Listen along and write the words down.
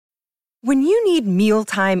When you need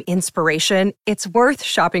mealtime inspiration, it's worth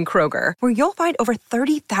shopping Kroger, where you'll find over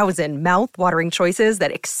 30,000 mouth-watering choices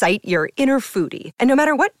that excite your inner foodie. And no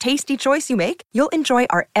matter what tasty choice you make, you'll enjoy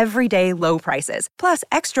our everyday low prices, plus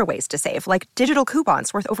extra ways to save, like digital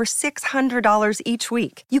coupons worth over $600 each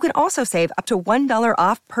week. You can also save up to $1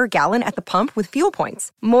 off per gallon at the pump with fuel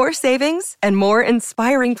points. More savings and more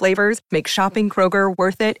inspiring flavors make shopping Kroger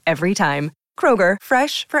worth it every time. Kroger,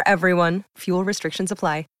 fresh for everyone. Fuel restrictions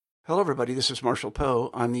apply. Hello, everybody. This is Marshall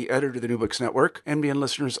Poe. I'm the editor of the New Books Network. NBN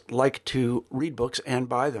listeners like to read books and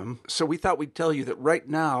buy them. So we thought we'd tell you that right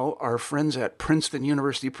now, our friends at Princeton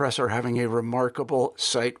University Press are having a remarkable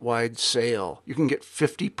site-wide sale. You can get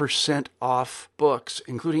 50% off books,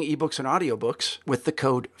 including ebooks and audiobooks, with the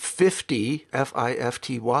code 50,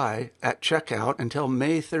 F-I-F-T-Y, at checkout until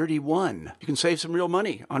May 31. You can save some real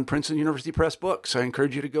money on Princeton University Press books. I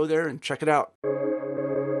encourage you to go there and check it out.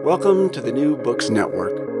 Welcome to the New Books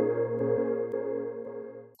Network.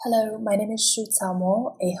 Hello, my name is Shu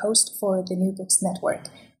Cao, a host for the New Books Network.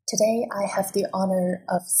 Today, I have the honor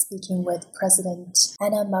of speaking with President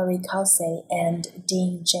Anna Marie Kelsay and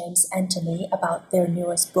Dean James Anthony about their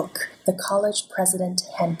newest book, The College President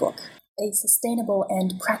Handbook, a sustainable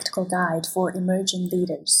and practical guide for emerging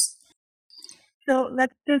leaders. So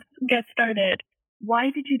let's just get started. Why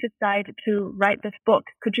did you decide to write this book?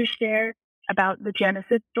 Could you share about the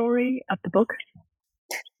genesis story of the book?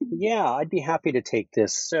 Yeah, I'd be happy to take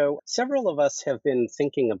this. So several of us have been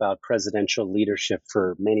thinking about presidential leadership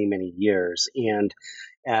for many, many years. And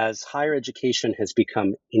as higher education has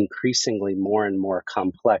become increasingly more and more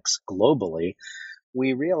complex globally,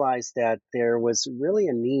 we realized that there was really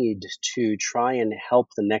a need to try and help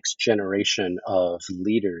the next generation of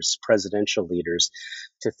leaders, presidential leaders,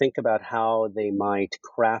 to think about how they might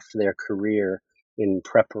craft their career in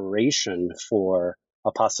preparation for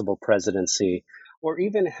a possible presidency, or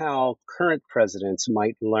even how current presidents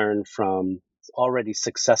might learn from already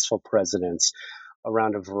successful presidents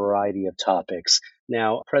around a variety of topics.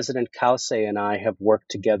 Now, President Kelsay and I have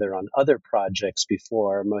worked together on other projects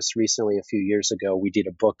before. Most recently, a few years ago, we did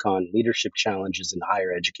a book on leadership challenges in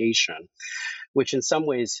higher education, which in some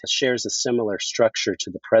ways shares a similar structure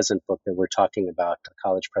to the present book that we're talking about, the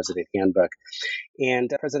College President Handbook.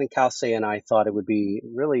 And President Kelsay and I thought it would be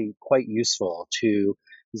really quite useful to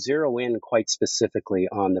zero in quite specifically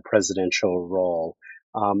on the presidential role.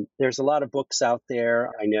 There's a lot of books out there.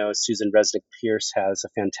 I know Susan Resnick Pierce has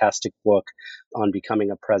a fantastic book on becoming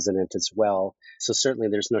a president as well. So certainly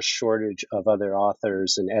there's no shortage of other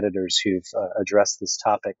authors and editors who've addressed this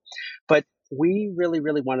topic. But we really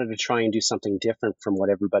wanted to try and do something different from what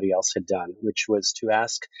everybody else had done, which was to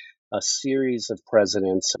ask a series of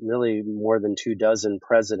presidents, really more than 24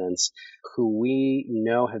 presidents, who we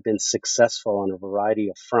know have been successful on a variety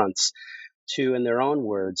of fronts, to, in their own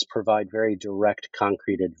words, provide very direct,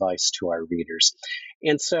 concrete advice to our readers.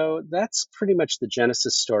 And so that's pretty much the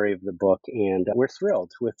genesis story of the book, and we're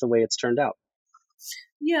thrilled with the way it's turned out.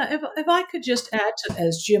 Yeah, if I could just add to,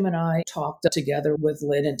 as Jim and I talked together with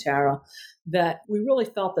Lynn and Tara, that we really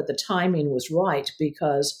felt that the timing was right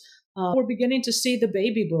because we're beginning to see the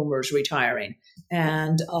baby boomers retiring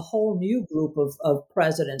and a whole new group of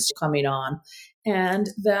presidents coming on. And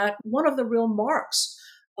that one of the real marks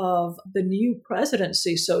of the new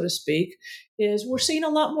presidency, so to speak, is we're seeing a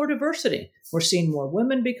lot more diversity. We're seeing more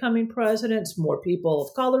women becoming presidents, more people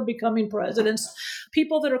of color becoming presidents,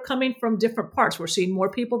 people that are coming from different parts. We're seeing more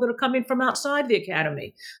people that are coming from outside the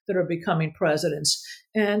academy that are becoming presidents.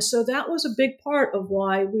 And so that was a big part of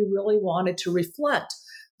why we really wanted to reflect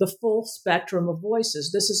the full spectrum of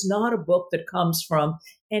voices. This is not a book that comes from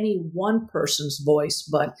any one person's voice,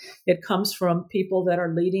 but it comes from people that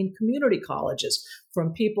are leading community colleges,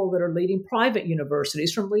 from people that are leading private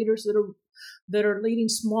universities, from leaders that are leading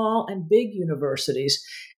small and big universities.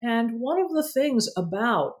 And one of the things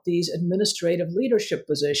about these administrative leadership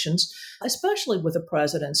positions, especially with a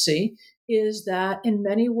presidency, is that in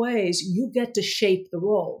many ways you get to shape the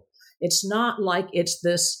role. It's not like it's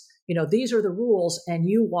this, these are the rules and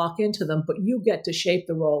you walk into them, but you get to shape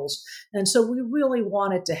the roles. And so we really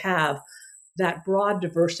wanted to have that broad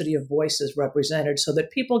diversity of voices represented so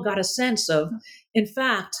that people got a sense of, in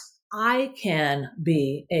fact, I can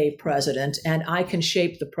be a president and I can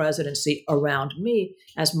shape the presidency around me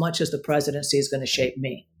as much as the presidency is going to shape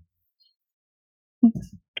me.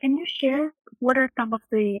 Can you share what are some of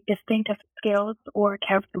the distinctive skills or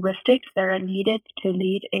characteristics that are needed to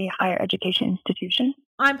lead a higher education institution?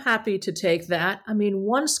 I'm happy to take that. I mean,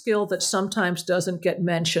 one skill that sometimes doesn't get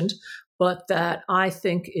mentioned, but that I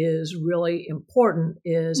think is really important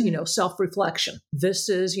is, self-reflection. This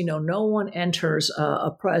is, no one enters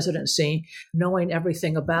a presidency knowing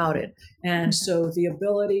everything about it. And so the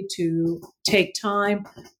ability to take time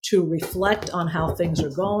to reflect on how things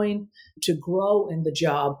are going, to grow in the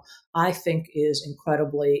job, I think is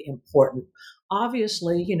incredibly important.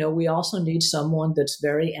 Obviously, we also need someone that's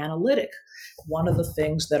very analytic. One of the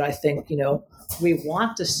things that I think, we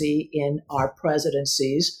want to see in our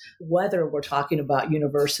presidencies, whether we're talking about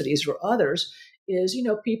universities or others, is,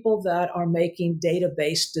 people that are making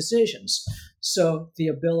data-based decisions. So the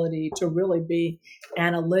ability to really be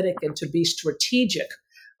analytic and to be strategic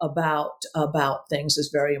about things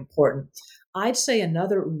is very important. I'd say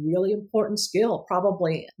another really important skill,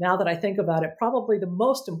 probably now that I think about it, probably the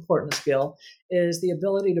most important skill is the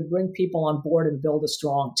ability to bring people on board and build a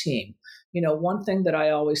strong team. One thing that I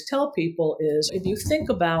always tell people is if you think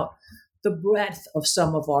about the breadth of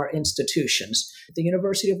some of our institutions. At the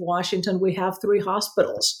University of Washington, we have 3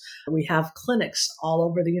 hospitals. We have clinics all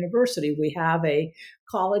over the university. We have a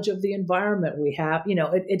College of the Environment. We have, we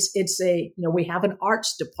have an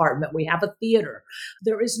arts department. We have a theater.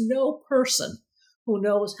 There is no person who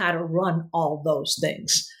knows how to run all those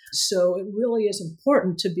things. So it really is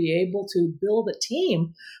important to be able to build a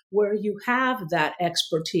team where you have that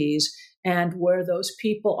expertise and where those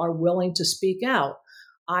people are willing to speak out.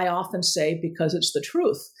 I often say, because it's the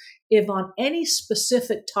truth, if on any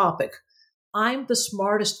specific topic, I'm the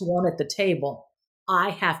smartest one at the table,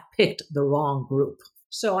 I have picked the wrong group.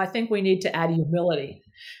 So I think we need to add humility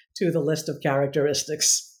to the list of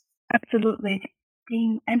characteristics. Absolutely.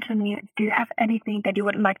 Dean Anthony, do you have anything that you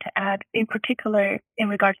would like to add, in particular in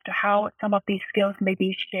regards to how some of these skills may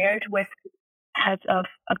be shared with heads of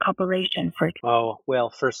a corporation? Oh, well,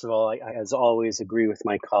 first of all, I as always agree with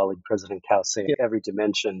my colleague, President Kause, in every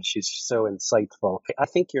dimension. She's so insightful. I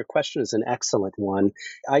think your question is an excellent one.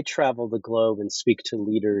 I travel the globe and speak to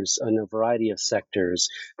leaders in a variety of sectors,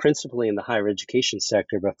 principally in the higher education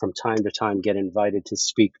sector, but from time to time get invited to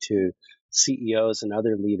speak to CEOs and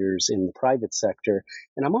other leaders in the private sector.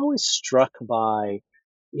 And I'm always struck by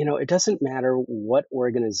it doesn't matter what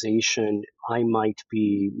organization I might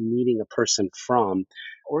be meeting a person from.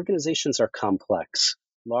 Organizations are complex.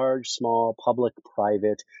 Large, small, public,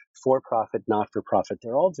 private, for-profit, not-for-profit.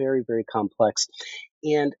 They're all very, very complex.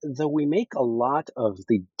 And though we make a lot of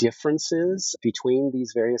the differences between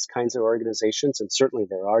these various kinds of organizations, and certainly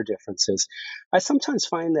there are differences, I sometimes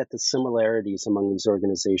find that the similarities among these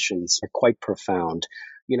organizations are quite profound.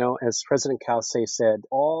 As President Kause said,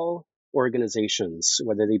 all organizations,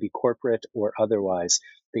 whether they be corporate or otherwise,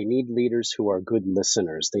 they need leaders who are good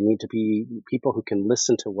listeners. They need to be people who can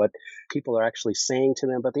listen to what people are actually saying to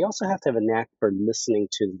them, but they also have to have a knack for listening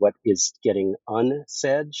to what is getting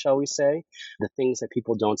unsaid, shall we say, the things that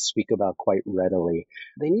people don't speak about quite readily.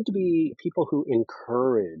 They need to be people who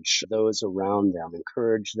encourage those around them,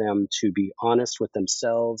 encourage them to be honest with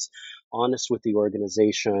themselves, honest with the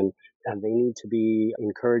organization, and they need to be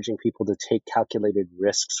encouraging people to take calculated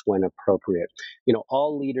risks when appropriate.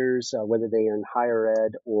 All leaders, whether they are in higher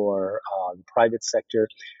ed or the private sector,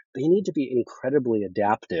 they need to be incredibly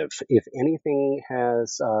adaptive. If anything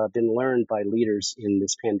has been learned by leaders in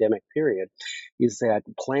this pandemic period, is that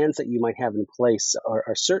plans that you might have in place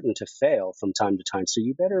are certain to fail from time to time. So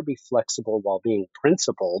you better be flexible while being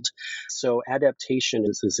principled. So adaptation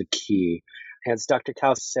is a key. As Dr.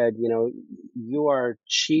 Kause said, you are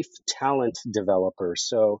chief talent developer.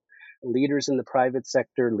 So leaders in the private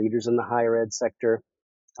sector, leaders in the higher ed sector.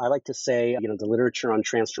 I like to say, the literature on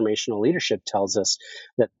transformational leadership tells us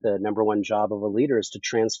that the number one job of a leader is to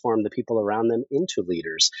transform the people around them into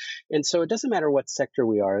leaders. And so it doesn't matter what sector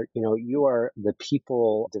we are, you are the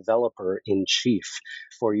people developer in chief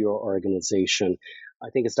for your organization. I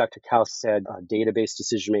think as Dr. Kause said, database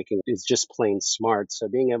decision-making is just plain smart. So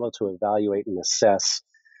being able to evaluate and assess.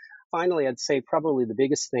 Finally, I'd say probably the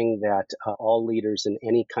biggest thing that all leaders in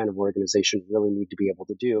any kind of organization really need to be able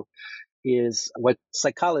to do is what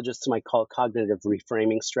psychologists might call cognitive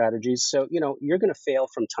reframing strategies. So, you're going to fail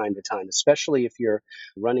from time to time, especially if you're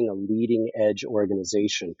running a leading edge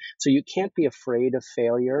organization. So you can't be afraid of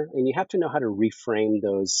failure, and you have to know how to reframe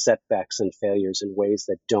those setbacks and failures in ways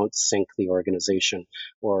that don't sink the organization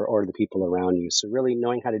or the people around you. So really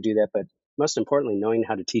knowing how to do that, but most importantly, knowing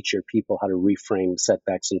how to teach your people how to reframe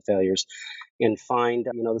setbacks and failures and find,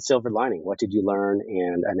 the silver lining. What did you learn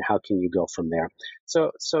and how can you go from there?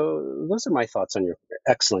 So those are my thoughts on your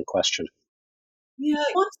excellent question. Yeah,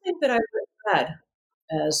 one thing that I read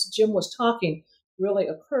as Jim was talking really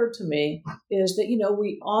occurred to me is that,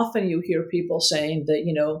 you hear people saying that,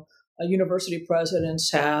 university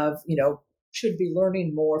presidents have, should be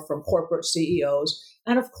learning more from corporate CEOs.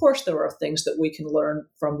 And of course, there are things that we can learn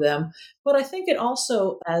from them. But I think it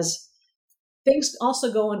also, as things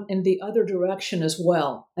also go in the other direction as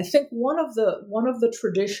well. I think one of the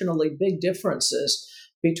traditionally big differences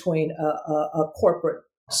between a corporate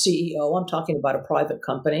CEO, I'm talking about a private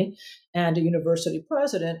company, and a university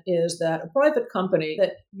president, is that a private company,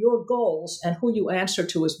 that your goals and who you answer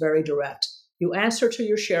to is very direct. You answer to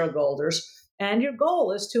your shareholders, and your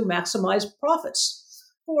goal is to maximize profits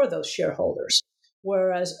for those shareholders.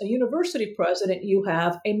 Whereas a university president, you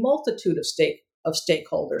have a multitude of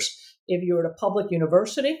stakeholders. If you're at a public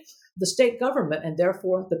university, the state government, and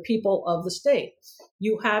therefore the people of the state.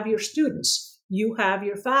 You have your students, you have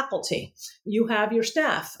your faculty, you have your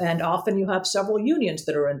staff, and often you have several unions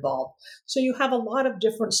that are involved. So you have a lot of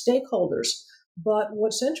different stakeholders. But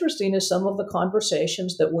what's interesting is some of the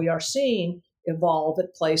conversations that we are seeing evolve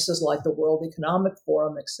at places like the World Economic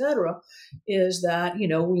Forum, et cetera, is that,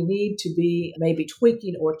 we need to be maybe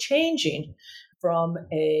tweaking or changing from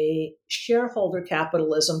a shareholder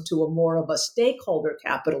capitalism to a more of a stakeholder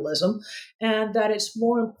capitalism, and that it's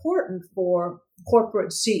more important for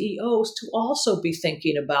corporate CEOs to also be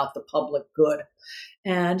thinking about the public good.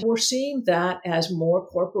 And we're seeing that as more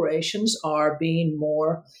corporations are being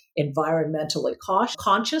more environmentally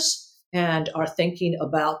conscious and are thinking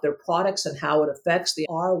about their products and how it affects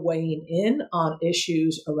are weighing in on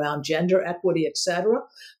issues around gender equity, et cetera.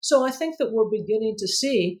 So I think that we're beginning to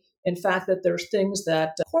see, in fact, that there's things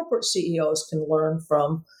that corporate CEOs can learn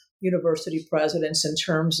from university presidents in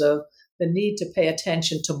terms of the need to pay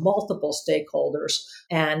attention to multiple stakeholders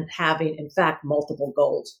and having, in fact, multiple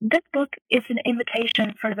goals. This book is an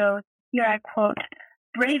invitation for those, here I quote,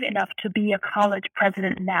 brave enough to be a college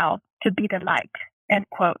president now, to be the light, end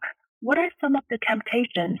quote. What are some of the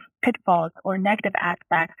temptations, pitfalls, or negative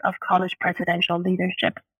aspects of college presidential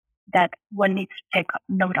leadership that one needs to take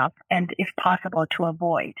note of and, if possible, to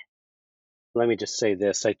avoid? Let me just say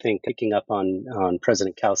this. I think picking up on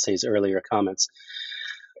President Cauce's earlier comments,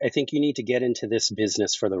 I think you need to get into this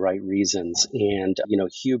business for the right reasons. And,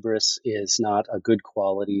 hubris is not a good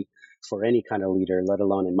quality for any kind of leader, let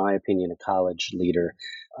alone, in my opinion, a college leader.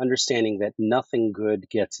 Understanding that nothing good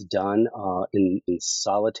gets done in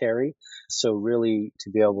solitary. So really, to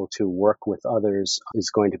be able to work with others is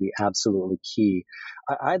going to be absolutely key.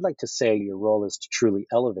 I'd like to say your role is to truly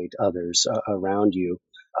elevate others around you.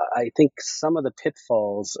 I think some of the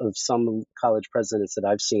pitfalls of some college presidents that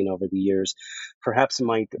I've seen over the years perhaps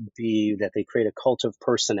might be that they create a cult of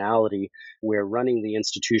personality where running the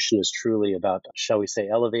institution is truly about, shall we say,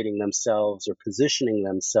 elevating themselves or positioning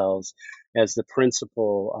themselves as the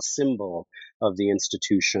principal symbol of the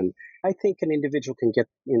institution. I think an individual can get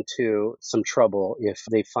into some trouble if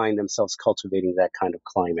they find themselves cultivating that kind of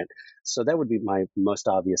climate. So that would be my most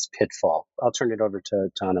obvious pitfall. I'll turn it over to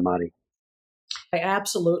Anna-Mari. I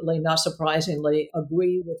absolutely, not surprisingly,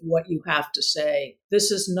 agree with what you have to say.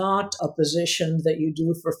 This is not a position that you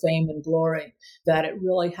do for fame and glory, that it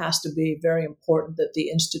really has to be very important that the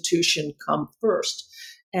institution come first.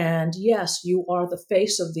 And yes, you are the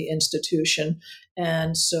face of the institution,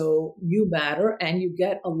 and so you matter, and you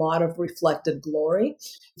get a lot of reflected glory.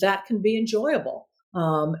 That can be enjoyable.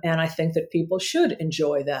 And I think that people should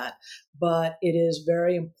enjoy that. But it is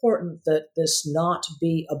very important that this not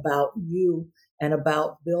be about you and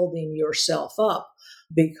about building yourself up,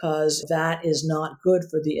 because that is not good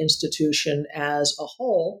for the institution as a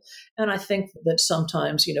whole. And I think that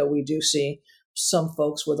sometimes, we do see some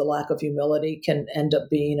folks with a lack of humility can end up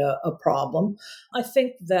being a problem. I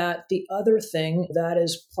think that the other thing that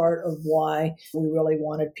is part of why we really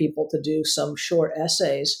wanted people to do some short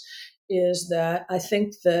essays is that I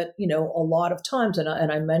think that, a lot of times, and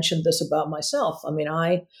I mentioned this about myself,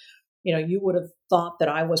 you would have thought that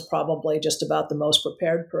I was probably just about the most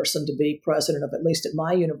prepared person to be president of, at least at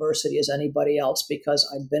my university, as anybody else, because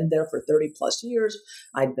I'd been there for 30 plus years.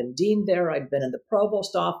 I'd been dean there. I'd been in the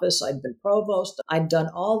provost office. I'd been provost. I'd done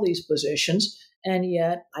all these positions. And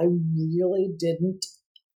yet I really didn't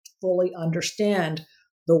fully understand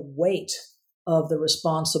the weight of the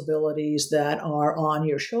responsibilities that are on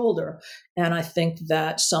your shoulder. And I think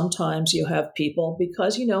that sometimes you have people,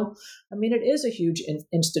 because, it is a huge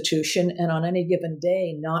institution, and on any given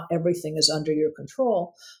day, not everything is under your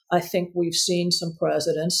control. I think we've seen some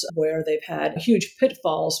presidents where they've had huge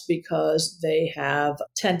pitfalls because they have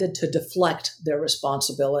tended to deflect their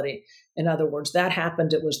responsibility. In other words, that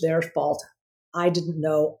happened, it was their fault. I didn't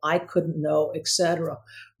know, I couldn't know, etc.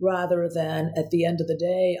 Rather than, at the end of the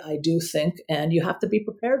day, I do think, and you have to be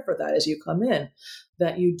prepared for that as you come in,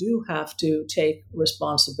 that you do have to take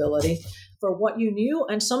responsibility for what you knew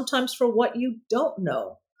and sometimes for what you don't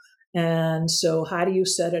know. And so how do you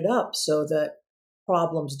set it up so that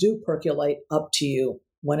problems do percolate up to you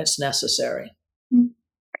when it's necessary? In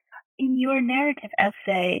your narrative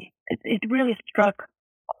essay, it really struck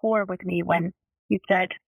core with me when you said,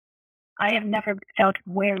 I have never felt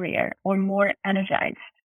wearier or more energized.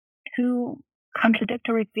 Two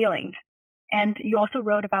contradictory feelings. And you also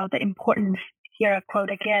wrote about the importance, here I quote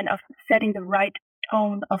again, of setting the right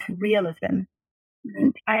tone of realism.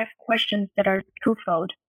 And I have questions that are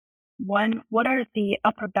twofold. One, what are the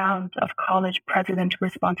upper bounds of college president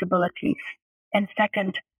responsibilities? And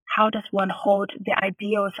second, how does one hold the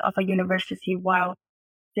ideals of a university while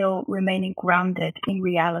still remaining grounded in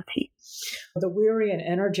reality? The weary and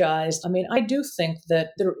energized, I do think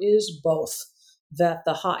that there is both. That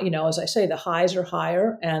the high, as I say, the highs are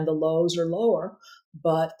higher and the lows are lower.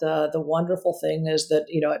 But the wonderful thing is that,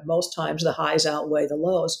 at most times the highs outweigh the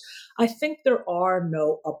lows. I think there are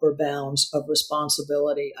no upper bounds of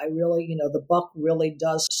responsibility. I really, the buck really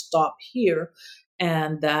does stop here.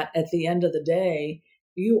 And that at the end of the day,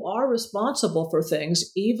 you are responsible for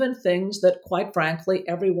things, even things that, quite frankly,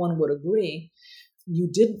 everyone would agree you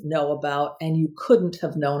didn't know about and you couldn't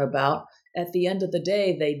have known about. At the end of the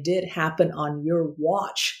day, they did happen on your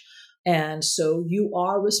watch. And so you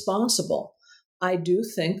are responsible. I do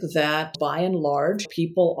think that by and large,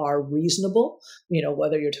 people are reasonable,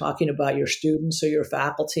 whether you're talking about your students or your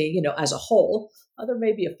faculty, as a whole. There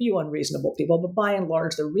may be a few unreasonable people, but by and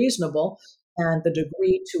large, they're reasonable. And the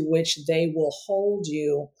degree to which they will hold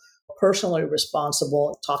you personally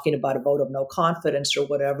responsible, talking about a vote of no confidence or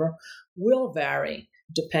whatever, will vary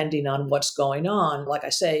depending on what's going on. Like I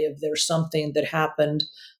say, if there's something that happened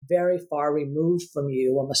very far removed from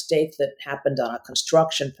you, a mistake that happened on a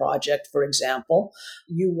construction project, for example,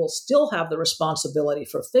 you will still have the responsibility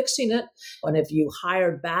for fixing it. And if you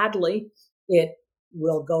hired badly, it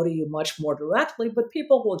will go to you much more directly, but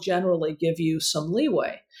people will generally give you some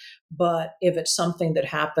leeway. But if it's something that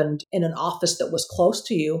happened in an office that was close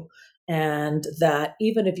to you, and that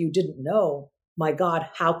even if you didn't know, my God,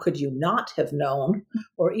 how could you not have known?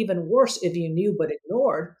 Or even worse, if you knew but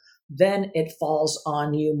ignored, then it falls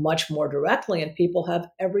on you much more directly, and people have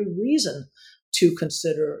every reason to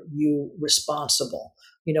consider you responsible.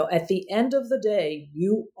 At the end of the day,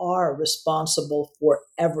 you are responsible for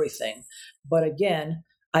everything. But again,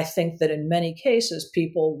 I think that in many cases,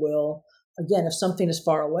 people will, again, if something is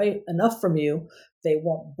far away enough from you, they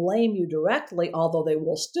won't blame you directly, although they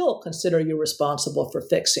will still consider you responsible for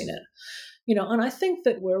fixing it. And I think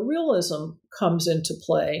that where realism comes into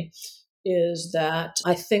play is that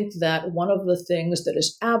I think that one of the things that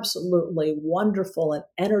is absolutely wonderful and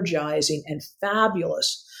energizing and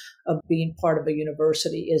fabulous of being part of a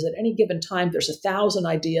university is at any given time, there's 1,000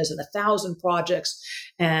 ideas and 1,000 projects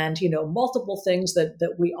and, multiple things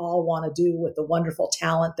that we all want to do with the wonderful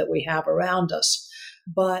talent that we have around us.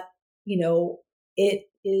 But, it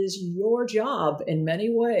is your job in many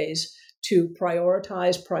ways to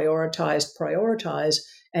prioritize,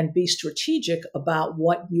 and be strategic about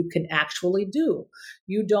what you can actually do.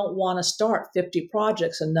 You don't want to start 50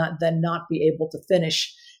 projects and not be able to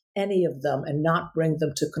finish any of them and not bring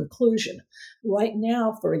them to conclusion. Right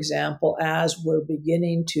now, for example, as we're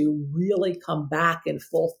beginning to really come back in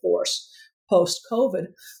full force post-COVID,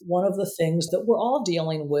 one of the things that we're all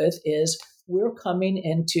dealing with is we're coming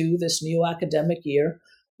into this new academic year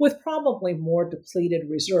with probably more depleted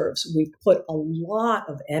reserves. We've put a lot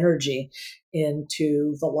of energy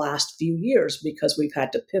into the last few years because we've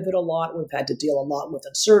had to pivot a lot. We've had to deal a lot with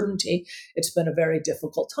uncertainty. It's been a very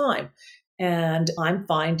difficult time. And I'm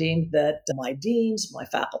finding that my deans, my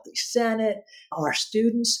faculty senate, our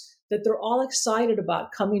students, that they're all excited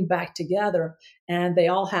about coming back together, and they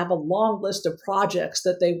all have a long list of projects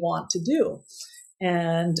that they want to do.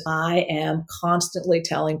 And I am constantly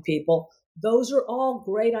telling people, those are all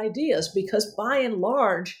great ideas because by and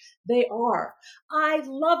large, they are. I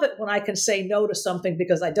love it when I can say no to something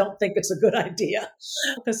because I don't think it's a good idea.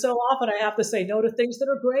 Because so often I have to say no to things that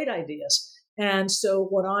are great ideas. And so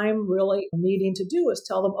what I'm really needing to do is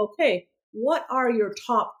tell them, okay, what are your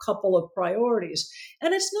top couple of priorities?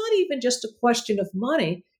 And it's not even just a question of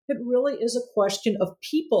money. It really is a question of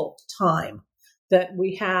people time, that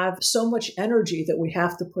we have so much energy that we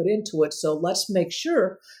have to put into it. So let's make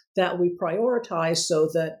sure that we prioritize so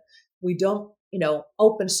that we don't,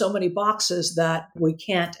 open so many boxes that we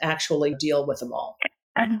can't actually deal with them all.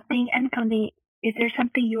 And Anthony, is there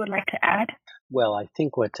something you would like to add? Well, I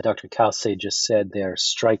think what Dr. Kause just said there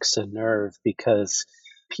strikes a nerve because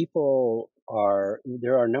people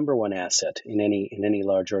they're our number one asset in any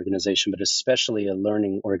large organization, but especially a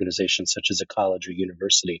learning organization such as a college or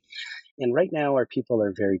university. And right now, our people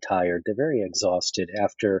are very tired. They're very exhausted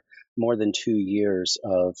after more than 2 years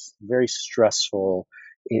of very stressful,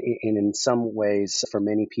 and in some ways, for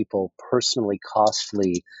many people, personally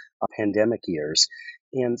costly pandemic years.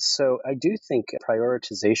 And so I do think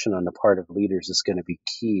prioritization on the part of leaders is going to be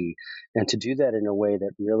key, and to do that in a way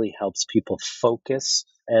that really helps people focus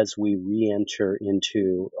as we re-enter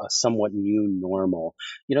into a somewhat new normal.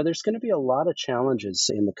 There's going to be a lot of challenges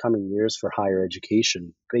in the coming years for higher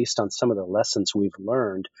education based on some of the lessons we've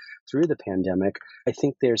learned through the pandemic. I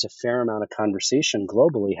think there's a fair amount of conversation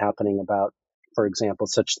globally happening about, for example,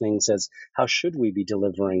 such things as how should we be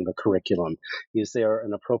delivering the curriculum? Is there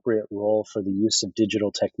an appropriate role for the use of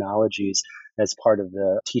digital technologies as part of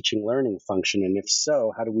the teaching learning function? And if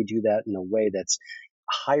so, how do we do that in a way that's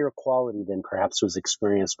higher quality than perhaps was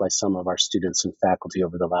experienced by some of our students and faculty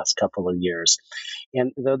over the last couple of years?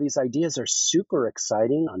 And though these ideas are super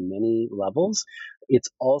exciting on many levels, it's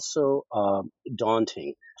also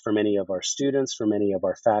daunting for many of our students, for many of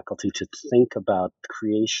our faculty, to think about the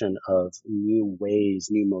creation of new ways,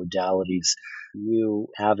 new modalities, new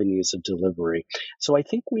avenues of delivery. So I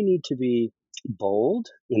think we need to be bold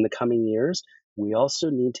in the coming years. We also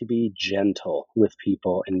need to be gentle with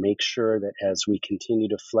people and make sure that as we continue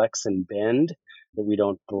to flex and bend, that we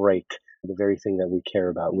don't break the very thing that we care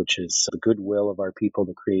about, which is the goodwill of our people,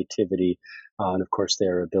 the creativity, and of course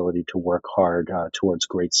their ability to work hard towards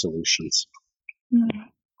great solutions. Mm.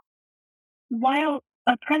 While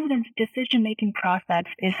a president's decision-making process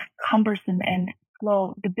is cumbersome and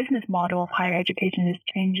slow, the business model of higher education is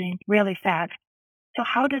changing really fast. So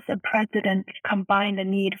how does a president combine the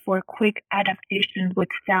need for quick adaptation with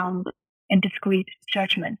sound and discreet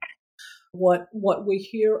judgment? What we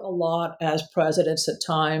hear a lot as presidents at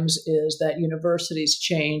times is that universities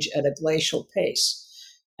change at a glacial pace.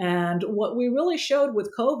 And what we really showed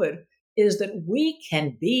with COVID is that we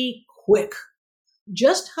can be quick.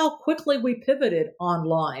 Just how quickly we pivoted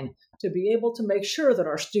online to be able to make sure that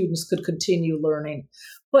our students could continue learning.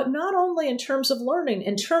 But not only in terms of learning,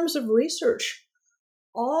 in terms of research.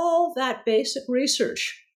 All that basic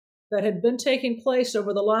research that had been taking place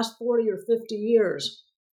over the last 40 or 50 years,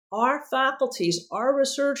 our faculties, our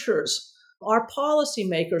researchers, our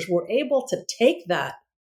policymakers were able to take that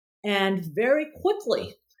and very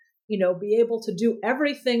quickly, be able to do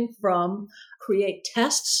everything from create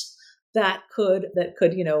tests that could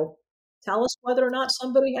tell us whether or not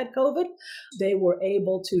somebody had COVID. They were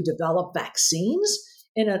able to develop vaccines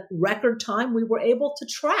in a record time. We were able to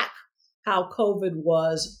track how COVID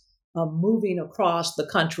was moving across the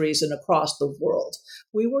countries and across the world.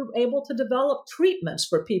 We were able to develop treatments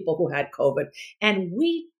for people who had COVID, and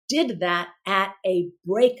we did that at a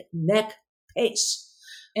breakneck pace.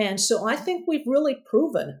 And so I think we've really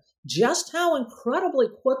proven just how incredibly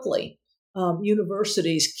quickly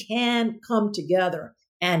universities can come together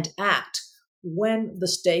and act when the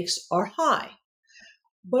stakes are high.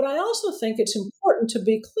 But I also think it's important to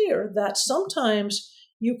be clear that sometimes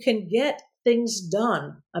you can get things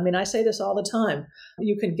done. I mean, I say this all the time.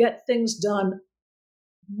 You can get things done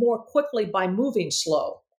more quickly by moving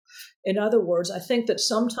slow. In other words, I think that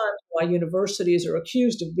sometimes why universities are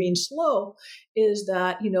accused of being slow is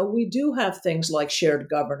that, we do have things like shared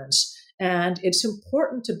governance, and it's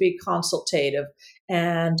important to be consultative.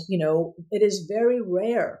 And, it is very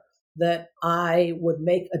rare that I would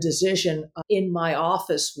make a decision in my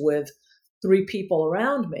office with 3 people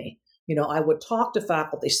around me. I would talk to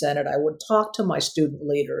faculty senate, I would talk to my student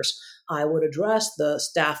leaders, I would address the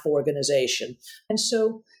staff organization. And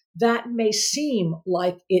so that may seem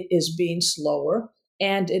like it is being slower,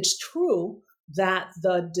 and it's true that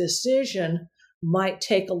the decision might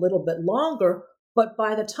take a little bit longer, but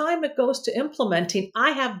by the time it goes to implementing,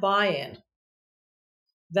 I have buy-in.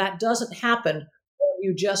 That doesn't happen when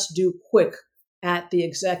you just do quick at the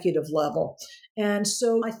executive level. And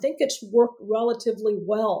so I think it's worked relatively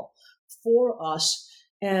well for us.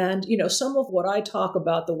 And, some of what I talk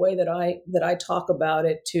about, the way that I talk about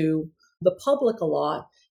it to the public a lot,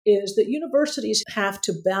 is that universities have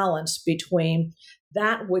to balance between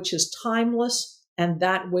that which is timeless and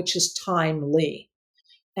that which is timely.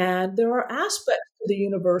 And there are aspects of the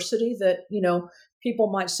university that,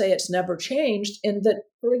 people might say it's never changed, in that,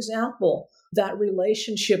 for example, that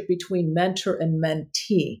relationship between mentor and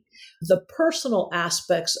mentee, the personal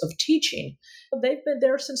aspects of teaching, they've been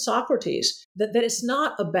there since Socrates, that it's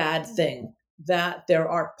not a bad thing that there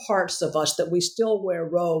are parts of us that we still wear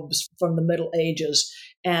robes from the Middle Ages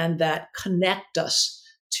and that connect us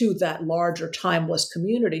to that larger timeless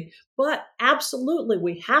community. But absolutely,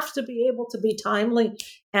 we have to be able to be timely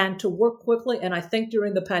and to work quickly. And I think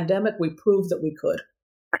during the pandemic, we proved that we could.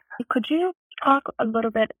 Could you talk a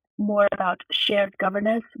little bit more about shared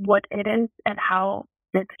governance, what it is, and how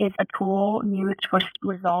it is a tool used for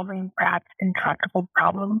resolving perhaps intractable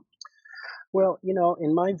problems? Well,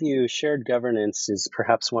 in my view, shared governance is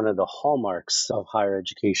perhaps one of the hallmarks of higher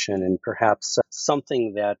education and perhaps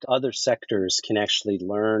something that other sectors can actually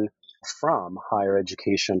learn from higher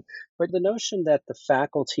education. But the notion that the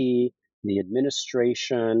faculty, the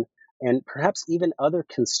administration, and perhaps even other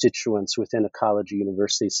constituents within a college or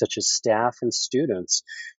university, such as staff and students,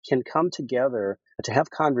 can come together to have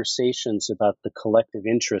conversations about the collective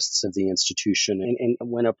interests of the institution and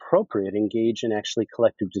when appropriate, engage in actually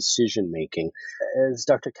collective decision making. As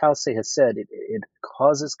Dr. Kause has said, it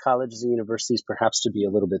causes colleges and universities perhaps to be a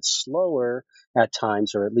little bit slower at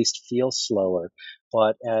times, or at least feel slower.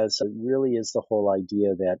 But as it really is the whole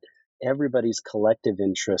idea that everybody's collective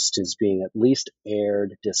interest is being at least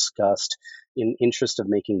aired, discussed, in interest of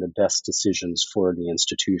making the best decisions for the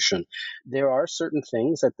institution. There are certain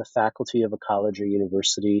things that the faculty of a college or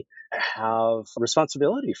university have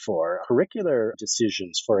responsibility for. Curricular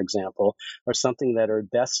decisions, for example, are something that are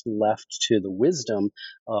best left to the wisdom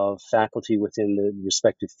of faculty within the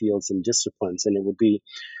respective fields and disciplines, and it would be,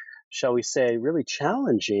 shall we say, really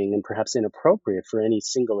challenging and perhaps inappropriate for any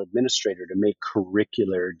single administrator to make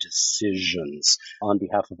curricular decisions on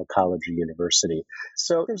behalf of a college or university.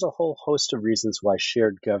 So there's a whole host of reasons why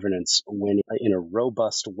shared governance, when in a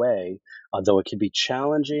robust way, although it could be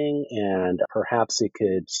challenging and perhaps it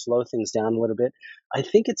could slow things down a little bit, I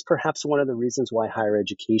think it's perhaps one of the reasons why higher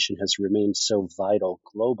education has remained so vital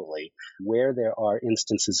globally, where there are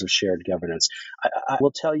instances of shared governance. I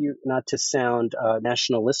will tell you, not to sound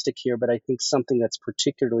nationalistic here, but I think something that's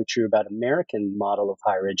particularly true about American model of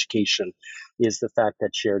higher education is the fact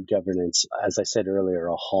that shared governance, as I said earlier,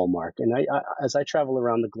 are a hallmark. And as I travel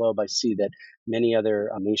around the globe, I see that many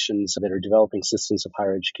other nations that are developing systems of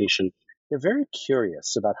higher education, they're very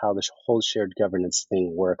curious about how this whole shared governance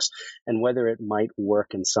thing works and whether it might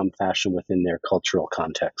work in some fashion within their cultural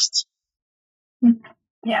contexts.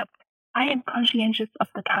 Yeah, I am conscientious of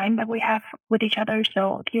the time that we have with each other,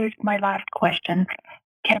 so here's my last question.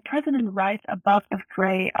 Can a president rise above the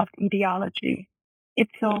fray of ideology? If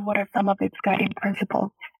so, what are some of its guiding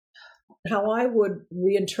principles? How I would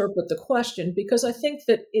reinterpret the question, because I think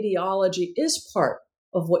that ideology is part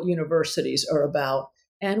of what universities are about.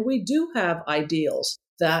 And we do have ideals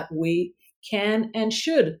that we can and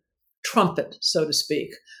should trumpet, so to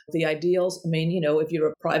speak. The ideals, if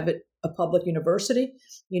you're a public university,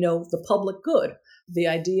 the public good, the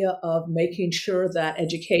idea of making sure that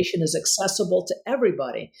education is accessible to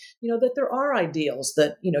everybody, that there are ideals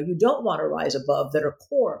that, you don't want to rise above that are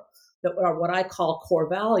core, that are what I call core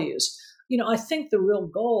values. I think the real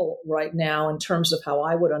goal right now, in terms of how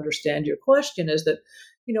I would understand your question, is that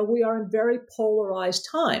we are in very polarized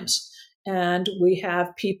times, and we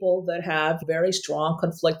have people that have very strong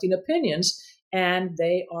conflicting opinions, and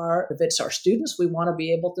if it's our students, we want to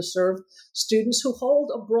be able to serve students who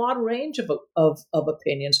hold a broad range of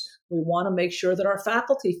opinions. We want to make sure that our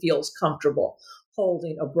faculty feels comfortable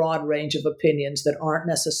holding a broad range of opinions that aren't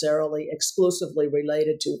necessarily exclusively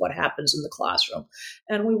related to what happens in the classroom.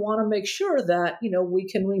 And we want to make sure that, we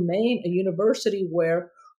can remain a university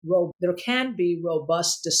where there can be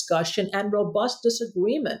robust discussion and robust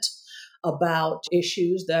disagreement about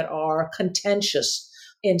issues that are contentious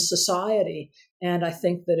in society. And I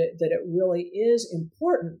think that it really is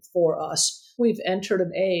important for us. We've entered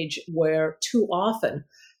an age where too often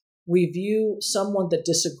we view someone that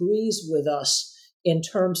disagrees with us in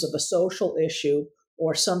terms of a social issue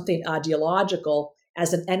or something ideological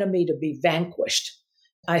as an enemy to be vanquished.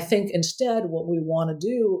 I think instead what we want to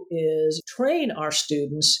do is train our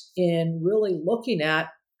students in really looking at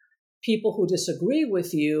people who disagree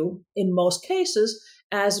with you, in most cases,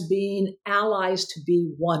 as being allies to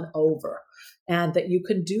be won over, and that you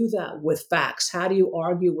can do that with facts. How do you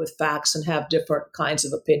argue with facts and have different kinds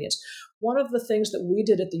of opinions? One of the things that we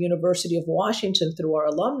did at the University of Washington through our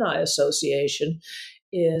Alumni Association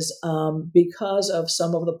is because of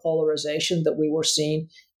some of the polarization that we were seeing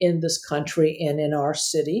in this country and in our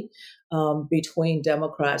city between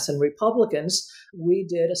Democrats and Republicans, we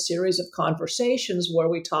did a series of conversations where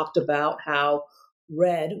we talked about how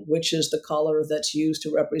red, which is the color that's used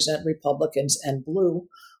to represent Republicans, and blue,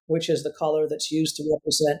 which is the color that's used to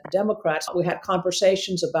represent Democrats. We had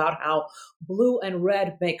conversations about how blue and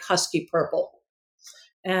red make husky purple.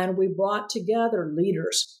 And we brought together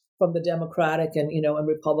leaders from the Democratic and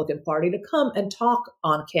Republican Party to come and talk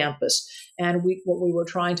on campus. And what we were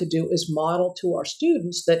trying to do is model to our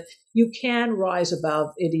students that you can rise above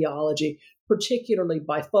ideology, particularly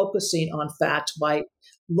by focusing on facts, by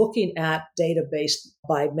looking at database,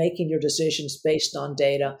 by making your decisions based on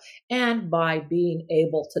data, and by being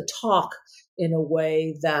able to talk in a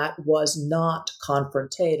way that was not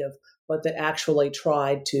confrontative, but that actually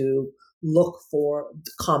tried to look for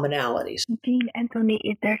commonalities. Dean Anthony,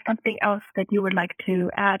 is there something else that you would like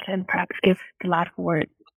to add and perhaps give the last word?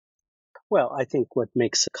 Well, I think what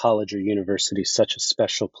makes a college or university such a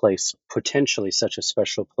special place, potentially such a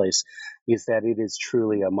special place, is that it is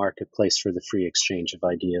truly a marketplace for the free exchange of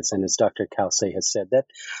ideas. And as Dr. Kelsay has said,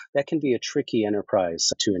 that can be a tricky enterprise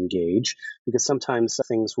to engage, because sometimes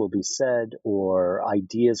things will be said or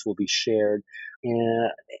ideas will be shared, and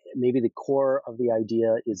maybe the core of the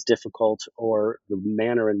idea is difficult, or the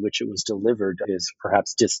manner in which it was delivered is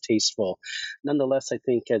perhaps distasteful. Nonetheless, I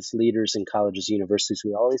think as leaders in colleges, universities,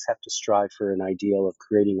 we always have to strive for an ideal of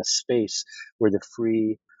creating a space where the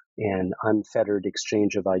free and unfettered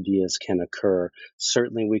exchange of ideas can occur.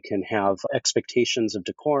 Certainly, we can have expectations of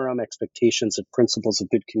decorum, expectations of principles of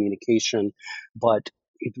good communication, but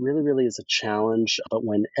it really, really is a challenge. But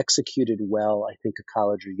when executed well, I think a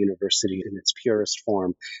college or university in its purest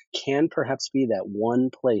form can perhaps be that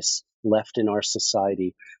one place left in our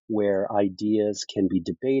society where ideas can be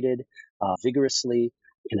debated vigorously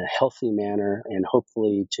in a healthy manner, and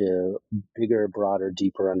hopefully to bigger, broader,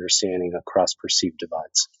 deeper understanding across perceived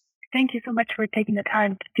divides. Thank you so much for taking the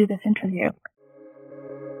time to do this interview.